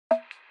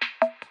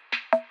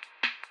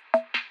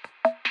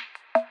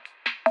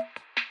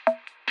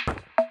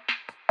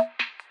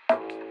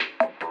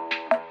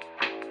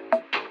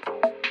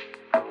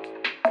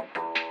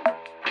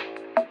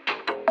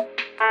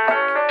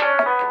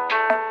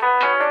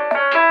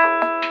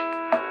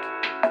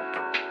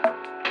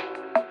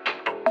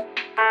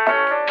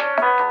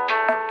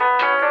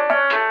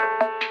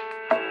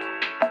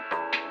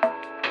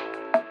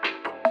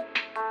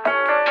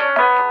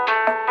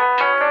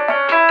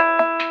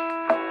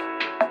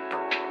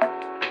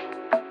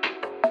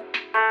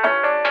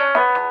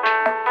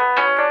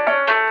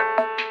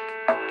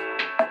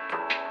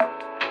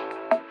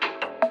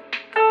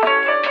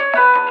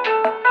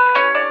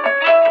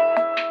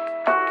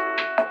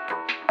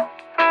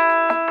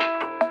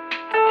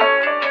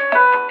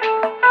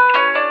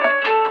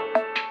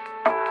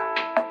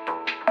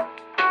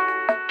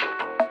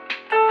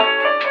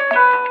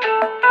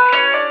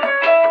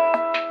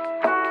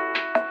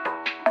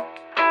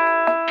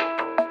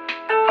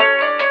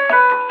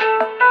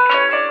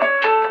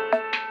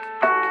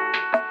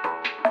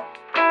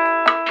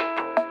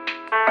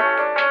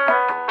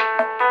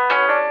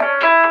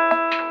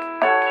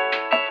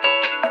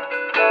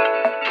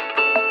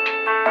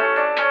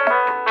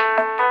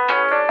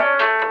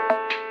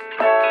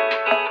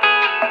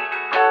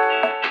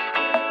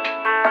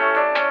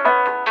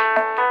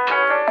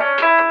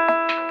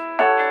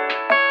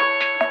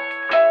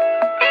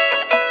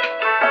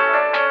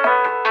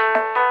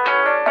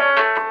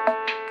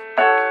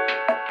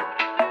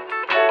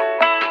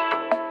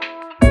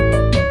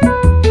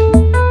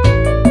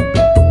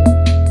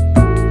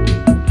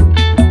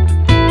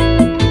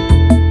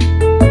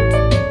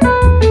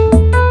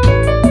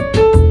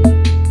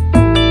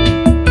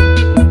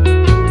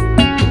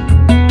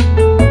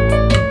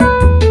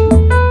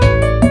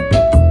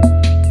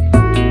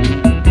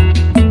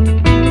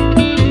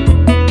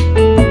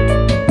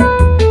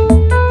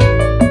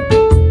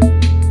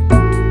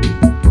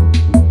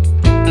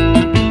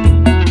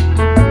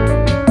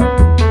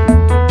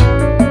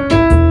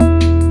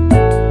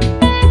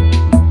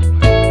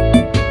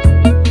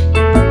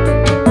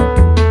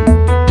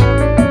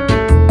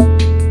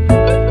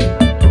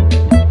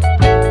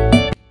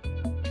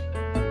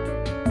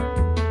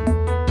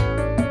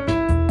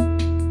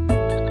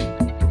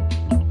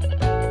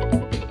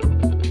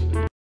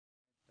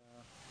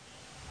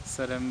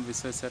Sir M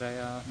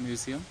Visvesvaraya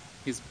Museum,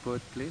 his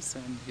birthplace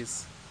and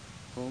his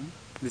home.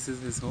 This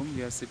is his home.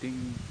 We are sitting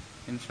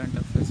in front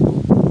of his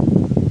home.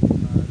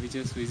 We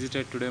just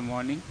visited today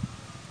morning,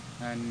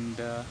 and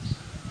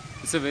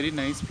it's a very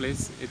nice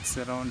place. It's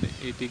around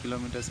 80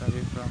 kilometers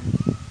away from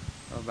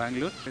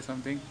Bangalore. Say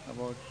something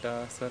about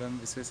Sir M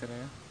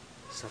Visvesvaraya.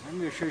 Sir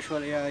M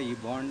Visvesvaraya, he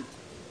born.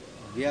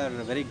 We are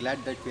very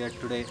glad that we are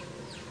today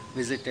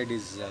visited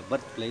his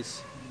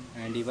birthplace,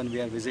 and even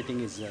we are visiting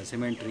his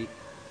cemetery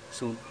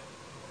soon.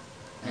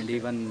 And Okay.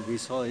 even we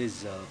saw his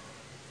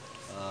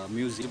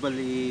museum.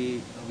 Possibly,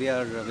 we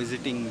are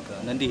visiting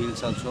Nandi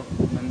Hills also.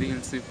 Nandi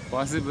Hills if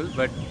possible,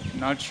 but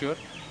not sure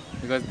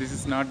because this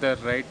is not the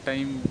right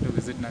time to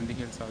visit Nandi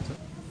Hills also.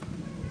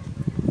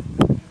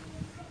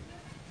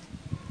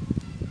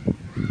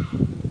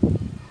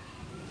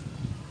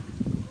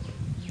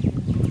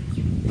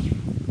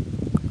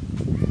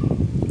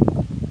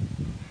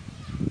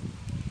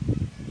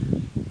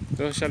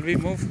 So shall we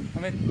move?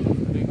 Amit,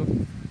 shall we go?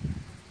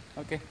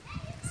 Okay,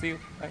 see you,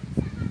 bye.